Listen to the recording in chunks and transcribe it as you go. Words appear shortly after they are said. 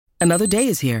Another day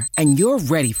is here, and you're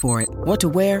ready for it. What to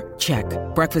wear? Check.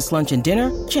 Breakfast, lunch, and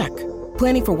dinner? Check.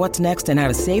 Planning for what's next and how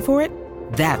to save for it?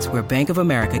 That's where Bank of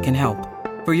America can help.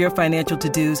 For your financial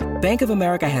to-dos, Bank of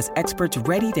America has experts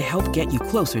ready to help get you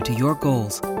closer to your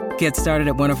goals. Get started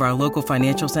at one of our local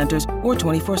financial centers or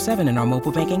 24/7 in our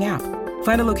mobile banking app.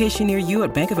 Find a location near you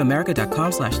at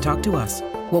bankofamerica.com/talktous.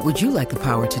 What would you like the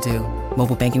power to do?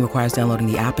 Mobile banking requires downloading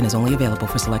the app and is only available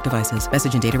for select devices.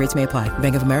 Message and data rates may apply.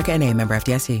 Bank of America N.A., member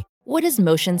FDIC. What does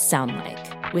motion sound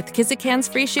like? With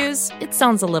Kizikans free shoes, it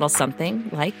sounds a little something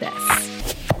like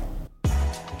this.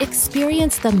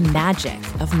 Experience the magic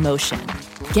of motion.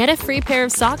 Get a free pair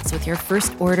of socks with your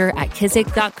first order at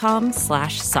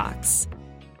kizik.com/socks.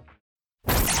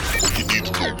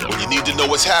 When you need to know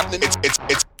what's happening,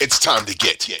 it's time to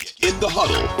get in the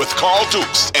huddle with Carl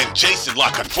Dukes and Jason La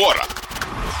Canfora.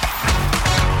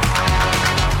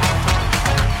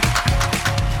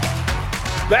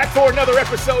 Back for another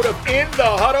episode of In the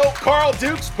Huddle. Carl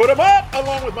Dukes, put him up,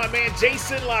 along with my man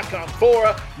Jason La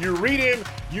Canfora. You read him,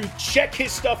 you check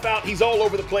his stuff out. He's all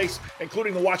over the place,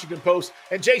 including the Washington Post.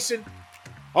 And Jason,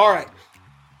 all right,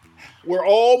 we're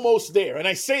almost there. And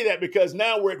I say that because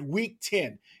now we're at week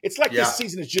 10. It's like this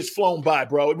season has just flown by,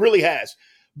 bro. It really has.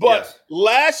 But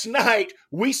last night,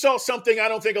 we saw something I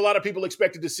don't think a lot of people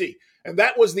expected to see. And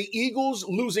that was the Eagles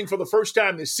losing for the first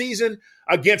time this season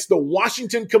against the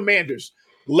Washington Commanders.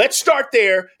 Let's start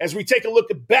there as we take a look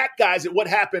back, guys, at what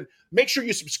happened. Make sure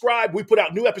you subscribe. We put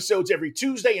out new episodes every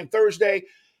Tuesday and Thursday.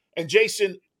 And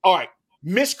Jason, all right,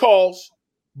 missed calls,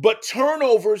 but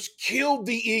turnovers killed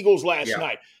the Eagles last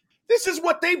night. This is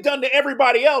what they've done to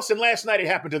everybody else, and last night it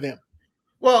happened to them.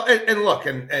 Well, and look,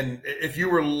 and if you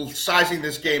were sizing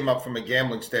this game up from a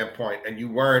gambling standpoint and you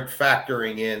weren't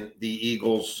factoring in the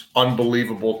Eagles'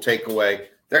 unbelievable takeaway,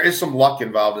 there is some luck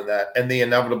involved in that and the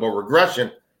inevitable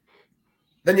regression,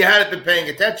 then you hadn't been paying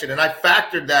attention. And I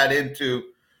factored that into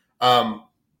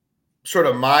sort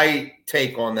of my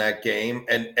take on that game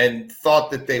and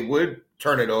thought that they would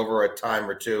turn it over a time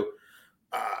or two.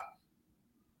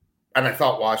 And I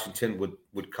thought Washington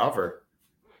would cover.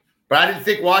 But I didn't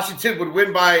think Washington would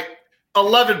win by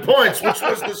 11 points, which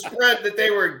was the spread that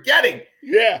they were getting.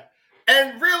 Yeah.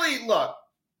 And really, look,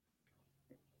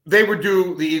 they were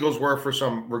due, the Eagles were, for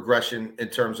some regression in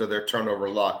terms of their turnover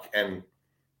luck. And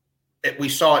we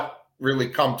saw it really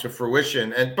come to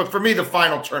fruition. But for me, the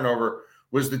final turnover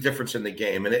was the difference in the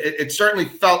game. And it certainly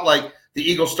felt like the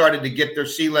Eagles started to get their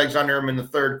sea legs under them in the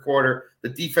third quarter. The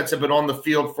defense had been on the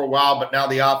field for a while, but now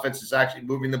the offense is actually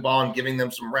moving the ball and giving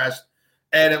them some rest.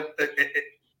 And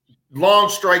long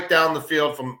strike down the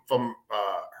field from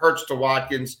Hurts to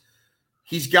Watkins.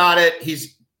 He's got it.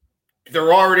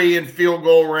 They're already in field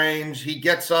goal range. He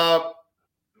gets up,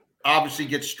 obviously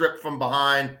gets stripped from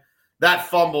behind. That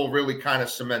fumble really kind of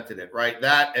cemented it, right?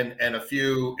 That and a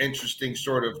few interesting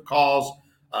sort of calls.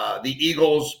 The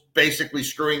Eagles basically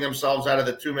screwing themselves out of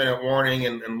the 2-minute warning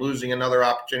and losing another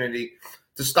opportunity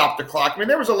to stop the clock. I mean,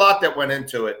 there was a lot that went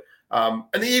into it. And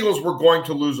the Eagles were going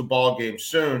to lose a ball game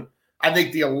soon. I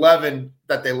think the 11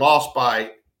 that they lost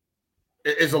by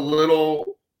is a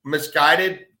little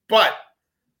misguided, but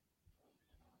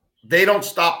they don't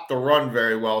stop the run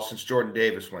very well since Jordan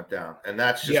Davis went down. And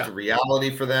that's just a reality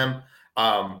for them.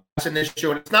 That's an issue.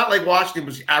 And it's not like Washington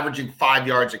was averaging 5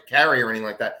 yards a carry or anything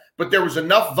like that, but there was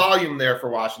enough volume there for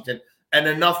Washington and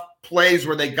enough plays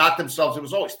where they got themselves. It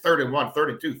was always 3rd and 1, 3rd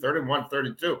and 2, 3rd and 1, 3rd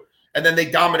and 2. And then they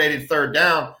dominated third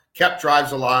down, kept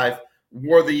drives alive,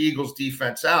 wore the Eagles'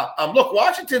 defense out. Look,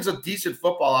 Washington's a decent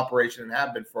football operation and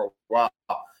have been for a while,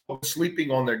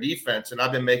 sleeping on their defense, and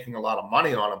I've been making a lot of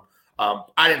money on them.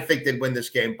 I didn't think they'd win this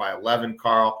game by 11,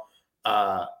 Carl.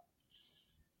 And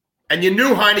you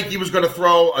knew Heineke was going to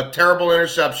throw a terrible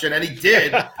interception, and he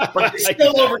did, but they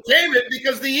still overcame it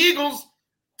because the Eagles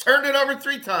turned it over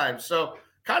 3 times. So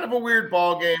kind of a weird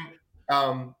ball game.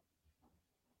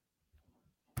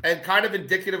 And kind of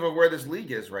indicative of where this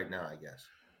league is right now, I guess.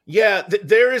 Yeah,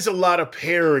 there is a lot of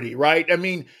parity, right? I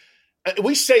mean,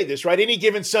 we say this, right? Any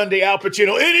given Sunday, Al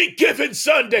Pacino, any given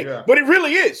Sunday. Yeah. But it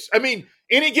really is. I mean,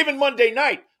 any given Monday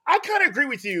night. I kind of agree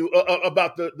with you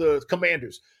about the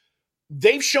Commanders.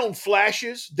 They've shown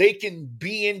flashes. They can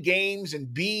be in games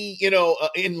and be,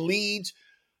 in leads.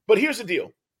 But here's the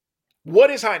deal. What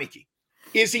is Heineke?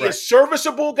 Is he a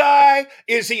serviceable guy?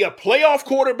 Is he a playoff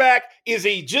quarterback? Is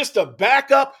he just a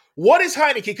backup? What is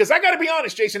Heineke? Because I got to be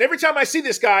honest, Jason, every time I see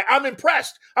this guy, I'm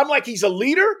impressed. I'm like, he's a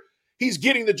leader. He's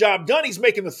getting the job done. He's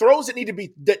making the throws that need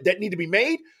to be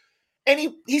made.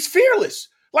 And he's fearless.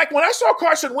 Like when I saw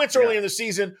Carson Wentz early in the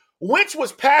season, Wentz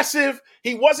was passive.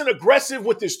 He wasn't aggressive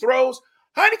with his throws.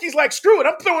 Heineke's like, screw it.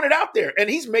 I'm throwing it out there. And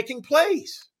he's making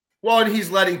plays. Well, and he's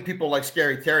letting people like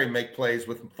Scary Terry make plays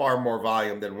with far more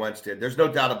volume than Wentz did. There's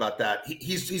no doubt about that.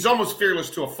 He's almost fearless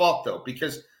to a fault, though,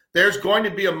 because there's going to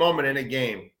be a moment in a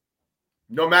game,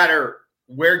 no matter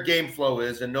where game flow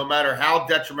is and no matter how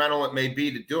detrimental it may be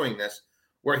to doing this,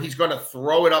 where he's going to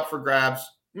throw it up for grabs,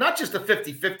 not just a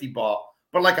 50-50 ball,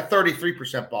 but like a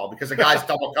 33% ball because the guy's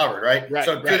double covered, right?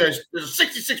 So there's a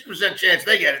 66% chance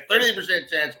they get it, 30%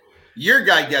 chance your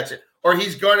guy gets it. Or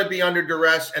he's going to be under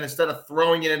duress, and instead of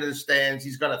throwing it into the stands,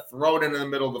 he's going to throw it into the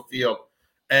middle of the field,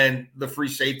 and the free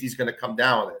safety is going to come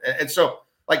down with it. And so,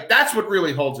 like, that's what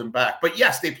really holds him back. But,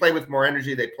 yes, they play with more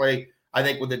energy. They play, I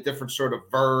think, with a different sort of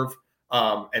verve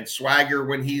and swagger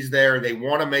when he's there. They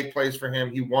want to make plays for him.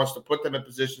 He wants to put them in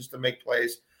positions to make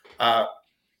plays. And,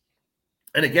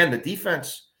 again, the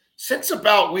defense, since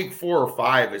about week 4 or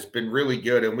 5, has been really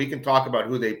good, and we can talk about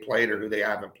who they played or who they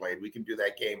haven't played. We can do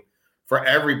that game for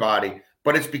everybody,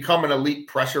 but it's become an elite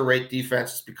pressure rate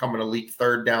defense. It's become an elite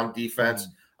third down defense.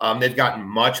 They've gotten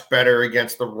much better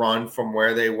against the run from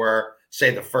where they were,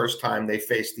 say, the first time they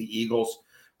faced the Eagles.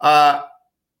 I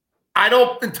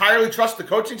don't entirely trust the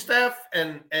coaching staff,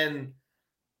 and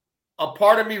a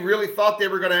part of me really thought they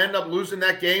were going to end up losing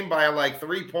that game by like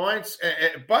 3 points,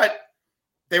 but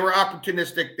they were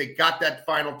opportunistic. They got that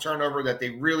final turnover that they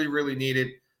really, really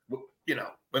needed. You know,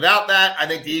 without that, I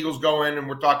think the Eagles go in, and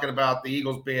we're talking about the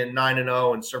Eagles being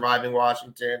 9-0 and surviving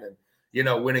Washington and, you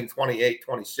know, winning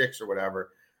 28-26 or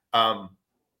whatever. But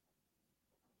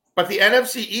the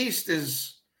NFC East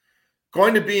is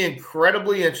going to be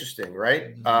incredibly interesting,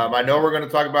 right? I know we're going to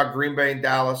talk about Green Bay and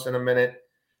Dallas in a minute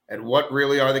and what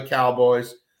really are the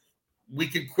Cowboys. We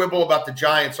can quibble about the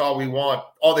Giants all we want.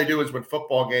 All they do is win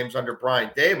football games under Brian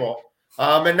Daboll.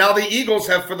 And now the Eagles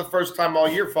have, for the first time all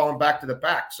year, fallen back to the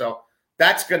pack. So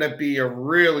that's going to be a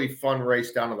really fun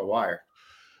race down to the wire.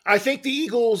 I think the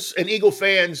Eagles and Eagle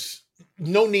fans,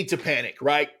 no need to panic,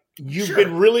 right? You've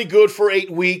been really good for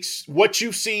 8 weeks. What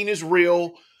you've seen is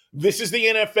real. This is the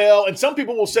NFL. And some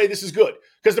people will say this is good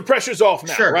because the pressure's off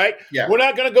now, right? Yeah. We're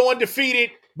not going to go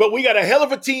undefeated, but we got a hell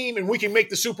of a team and we can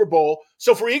make the Super Bowl.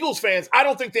 So for Eagles fans, I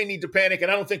don't think they need to panic, and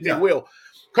I don't think they will.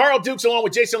 Carl Dukes along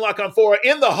with Jason Lacanfora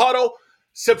in the huddle.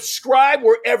 Subscribe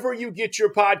wherever you get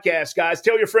your podcast, guys.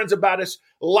 Tell your friends about us,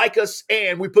 like us,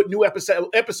 and we put new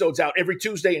episodes out every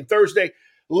Tuesday and Thursday.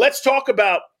 Let's talk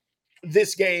about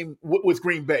this game with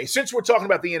Green Bay. Since we're talking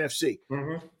about the NFC,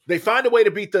 they find a way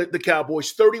to beat the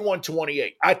Cowboys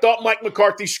 31-28. I thought Mike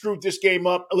McCarthy screwed this game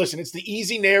up. Listen, it's the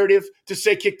easy narrative to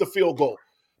say kick the field goal.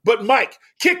 But, Mike,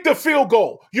 kick the field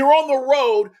goal. You're on the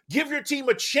road. Give your team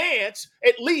a chance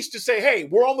at least to say, hey,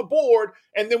 we're on the board,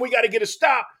 and then we got to get a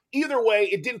stop. Either way,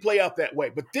 it didn't play out that way.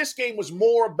 But this game was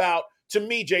more about, to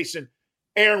me, Jason,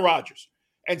 Aaron Rodgers.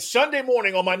 And Sunday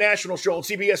morning on my national show on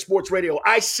CBS Sports Radio,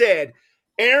 I said,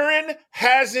 Aaron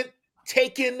hasn't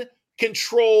taken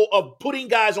control of putting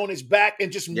guys on his back and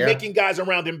just making guys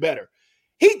around him better.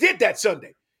 He did that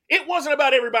Sunday. It wasn't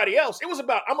about everybody else. It was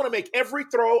about, I'm going to make every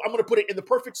throw. I'm going to put it in the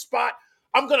perfect spot.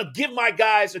 I'm going to give my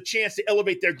guys a chance to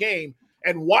elevate their game.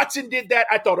 And Watson did that.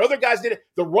 I thought other guys did it.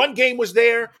 The run game was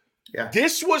there. Yeah.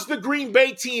 This was the Green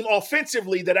Bay team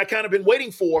offensively that I kind of been waiting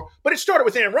for, but it started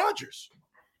with Aaron Rodgers.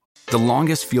 The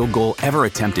longest field goal ever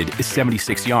attempted is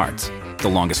 76 yards. The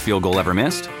longest field goal ever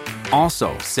missed?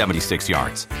 Also 76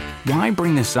 yards. Why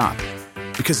bring this up?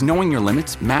 Because knowing your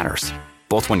limits matters,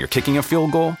 both when you're kicking a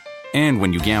field goal and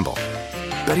when you gamble.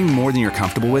 Betting more than you're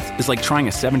comfortable with is like trying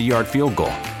a 70-yard field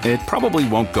goal. It probably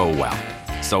won't go well.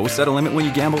 So set a limit when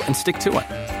you gamble and stick to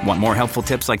it. Want more helpful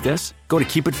tips like this? Go to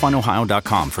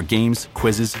keepitfunohio.com for games,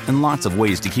 quizzes, and lots of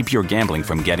ways to keep your gambling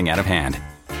from getting out of hand.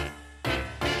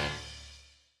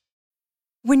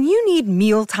 When you need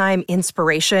mealtime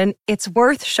inspiration, it's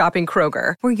worth shopping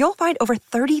Kroger, where you'll find over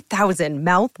 30,000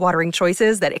 mouth-watering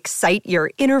choices that excite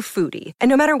your inner foodie. And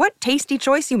no matter what tasty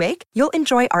choice you make, you'll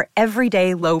enjoy our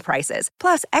everyday low prices,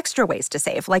 plus extra ways to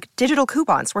save, like digital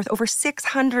coupons worth over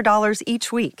 $600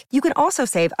 each week. You can also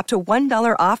save up to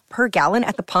 $1 off per gallon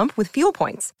at the pump with fuel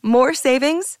points. More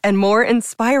savings and more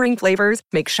inspiring flavors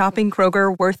make shopping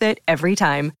Kroger worth it every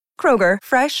time. Kroger,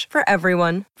 fresh for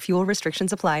everyone. Fuel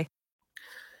restrictions apply.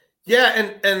 Yeah,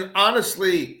 and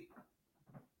honestly,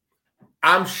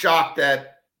 I'm shocked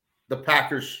that the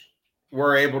Packers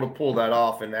were able to pull that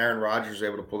off and Aaron Rodgers was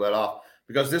able to pull that off,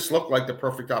 because this looked like the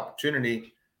perfect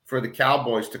opportunity for the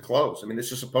Cowboys to close. I mean,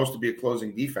 this is supposed to be a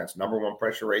closing defense, number one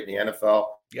pressure rate in the NFL.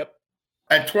 Yep.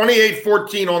 At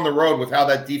 28-14 on the road with how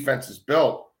that defense is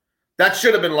built, that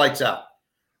should have been lights out.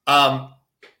 I'm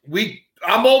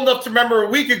old enough to remember a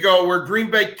week ago where Green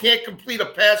Bay can't complete a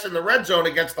pass in the red zone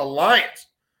against the Lions,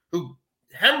 who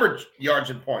hemorrhage yards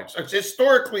and points. It's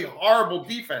historically horrible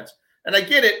defense. And I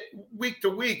get it, week to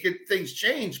week, things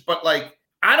change. But, like,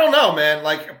 I don't know, man.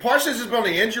 Like, Parsons has been on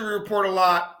the injury report a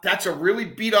lot. That's a really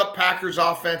beat-up Packers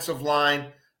offensive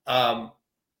line.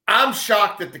 I'm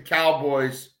shocked that the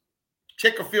Cowboys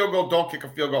kick a field goal, don't kick a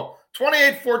field goal.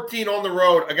 28-14 on the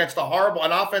road against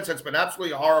an offense that's been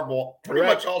absolutely horrible pretty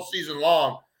much all season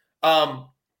long.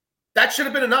 That should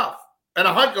have been enough. And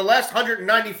the last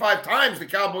 195 times the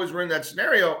Cowboys were in that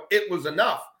scenario, it was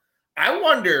enough. I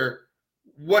wonder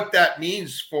what that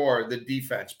means for the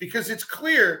defense, because it's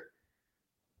clear,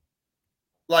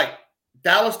 like,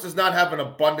 Dallas does not have an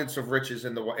abundance of riches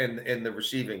in the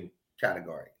receiving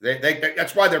category.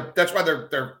 That's why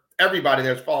they're everybody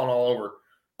there's falling all over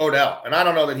Odell. And I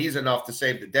don't know that he's enough to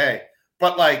save the day.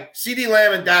 But, like, CeeDee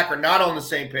Lamb and Dak are not on the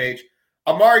same page.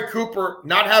 Amari Cooper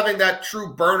not having that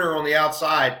true burner on the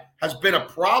outside has been a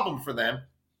problem for them.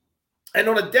 And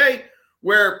on a day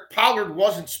where Pollard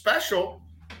wasn't special,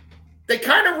 they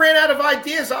kind of ran out of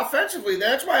ideas offensively.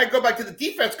 That's why I go back to the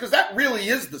defense, because that really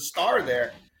is the star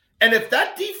there. And if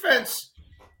that defense,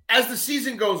 as the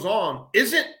season goes on,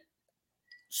 isn't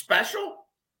special,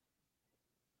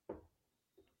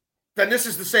 then this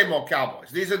is the same old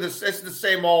Cowboys. This is the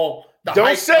same old.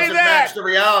 Don't say that. Match the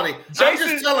reality. Jason, I'm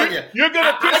just telling you. You're going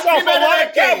to piss off a lot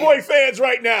of Cowboy fans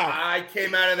right now. I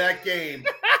came out of that game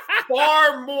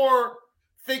far more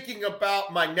thinking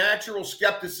about my natural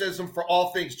skepticism for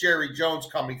all things Jerry Jones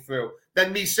coming through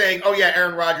than me saying, oh, yeah,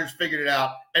 Aaron Rodgers figured it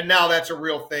out, and now that's a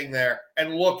real thing there,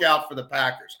 and look out for the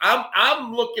Packers.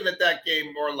 I'm looking at that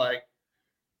game more like,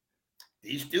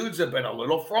 these dudes have been a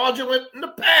little fraudulent in the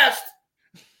past.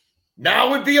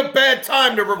 Now would be a bad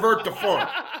time to revert to form.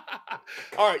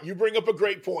 All right, you bring up a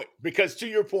great point, because to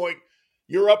your point,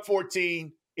 you're up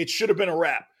 14. It should have been a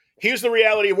wrap. Here's the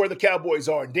reality of where the Cowboys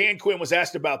are. Dan Quinn was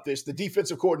asked about this, the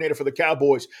defensive coordinator for the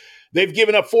Cowboys. They've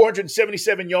given up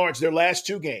 477 yards their last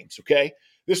two games, okay?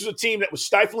 This is a team that was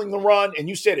stifling the run, and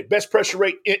you said it, best pressure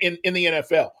rate in the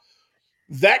NFL.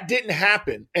 That didn't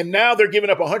happen, and now they're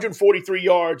giving up 143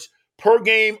 yards per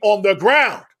game on the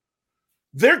ground.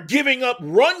 They're giving up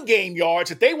run game yards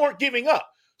that they weren't giving up.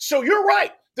 So you're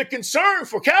right. The concern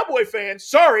for Cowboy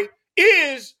fans,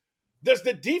 is does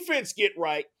the defense get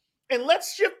right? And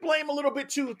let's shift blame a little bit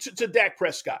to Dak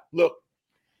Prescott. Look,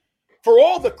 for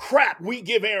all the crap we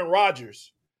give Aaron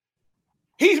Rodgers,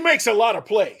 he makes a lot of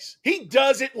plays. He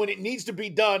does it when it needs to be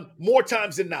done more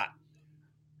times than not.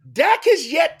 Dak has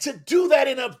yet to do that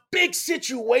in a big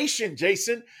situation,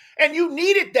 Jason. And you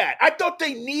needed that. I thought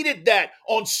they needed that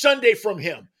on Sunday from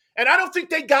him. And I don't think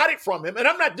they got it from him. And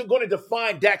I'm not going to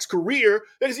define Dak's career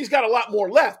because he's got a lot more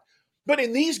left. But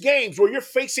in these games where you're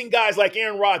facing guys like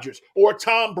Aaron Rodgers or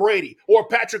Tom Brady or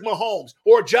Patrick Mahomes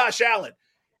or Josh Allen,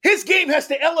 his game has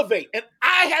to elevate. And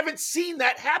I haven't seen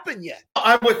that happen yet.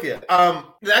 I'm with you.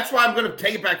 That's why I'm going to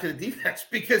take it back to the defense,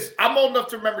 because I'm old enough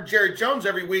to remember Jerry Jones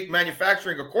every week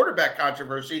manufacturing a quarterback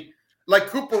controversy like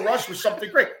Cooper Rush was something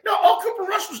great. No, all Cooper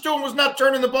Rush was doing was not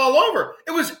turning the ball over.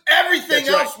 It was everything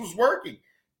else was working.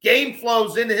 Game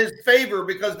flows in his favor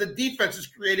because the defense is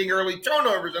creating early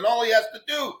turnovers, and all he has to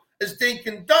do is dink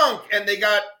and dunk. And they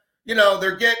got,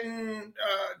 they're getting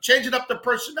changing up the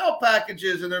personnel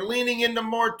packages, and they're leaning into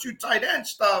more two tight end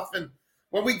stuff. And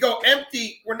when we go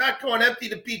empty, we're not going empty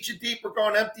to beat you deep. We're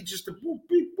going empty just to boop,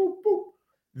 beep, boop, boop.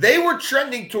 They were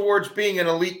trending towards being an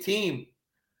elite team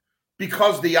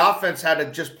because the offense had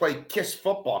to just play kiss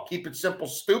football, keep it simple,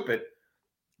 stupid.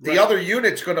 The other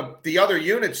unit's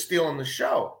stealing the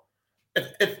show.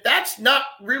 If that's not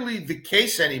really the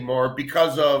case anymore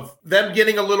because of them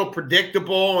getting a little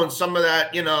predictable and some of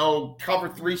that, cover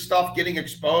 3 stuff getting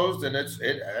exposed, and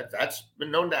that's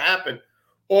been known to happen.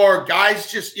 Or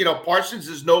guys just, Parsons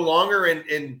is no longer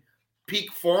in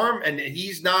peak form, and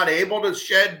he's not able to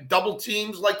shed double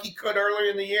teams like he could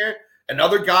earlier in the year, and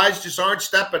other guys just aren't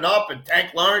stepping up, and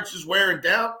Tank Lawrence is wearing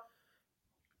down,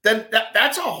 then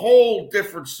that's a whole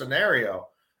different scenario.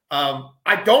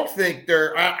 I don't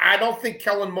think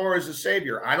Kellen Moore is a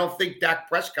savior. I don't think Dak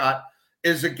Prescott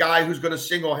is a guy who's going to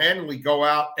single-handedly go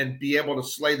out and be able to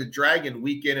slay the dragon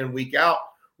week in and week out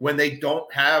when they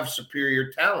don't have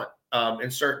superior talent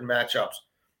in certain matchups.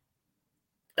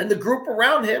 And the group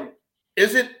around him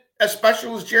isn't as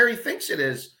special as Jerry thinks it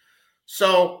is.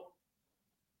 So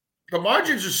the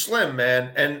margins are slim,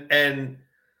 man. And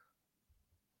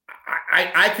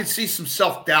I could see some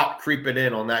self-doubt creeping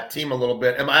in on that team a little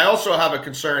bit. And I also have a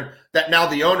concern that now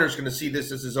the owner is going to see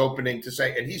this as his opening to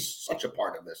say, and he's such a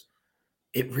part of this,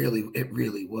 it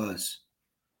really was.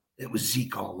 It was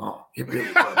Zeke all along. It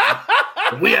really was.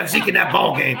 If we have Zeke in that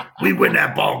ball game, we win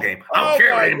that ball game. I don't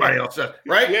care what anybody else says,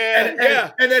 right? And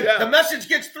then the message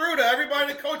gets through to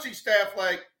everybody in the coaching staff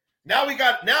like, Now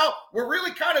we're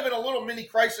really kind of in a little mini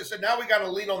crisis, and now we got to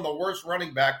lean on the worst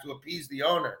running back to appease the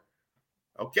owner.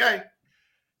 Okay.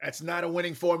 That's not a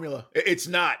winning formula. It's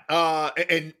not.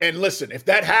 And listen, if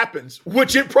that happens,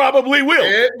 which it probably will.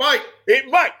 It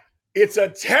might. It's a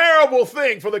terrible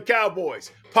thing for the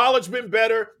Cowboys. Pollard's been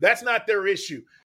better. That's not their issue.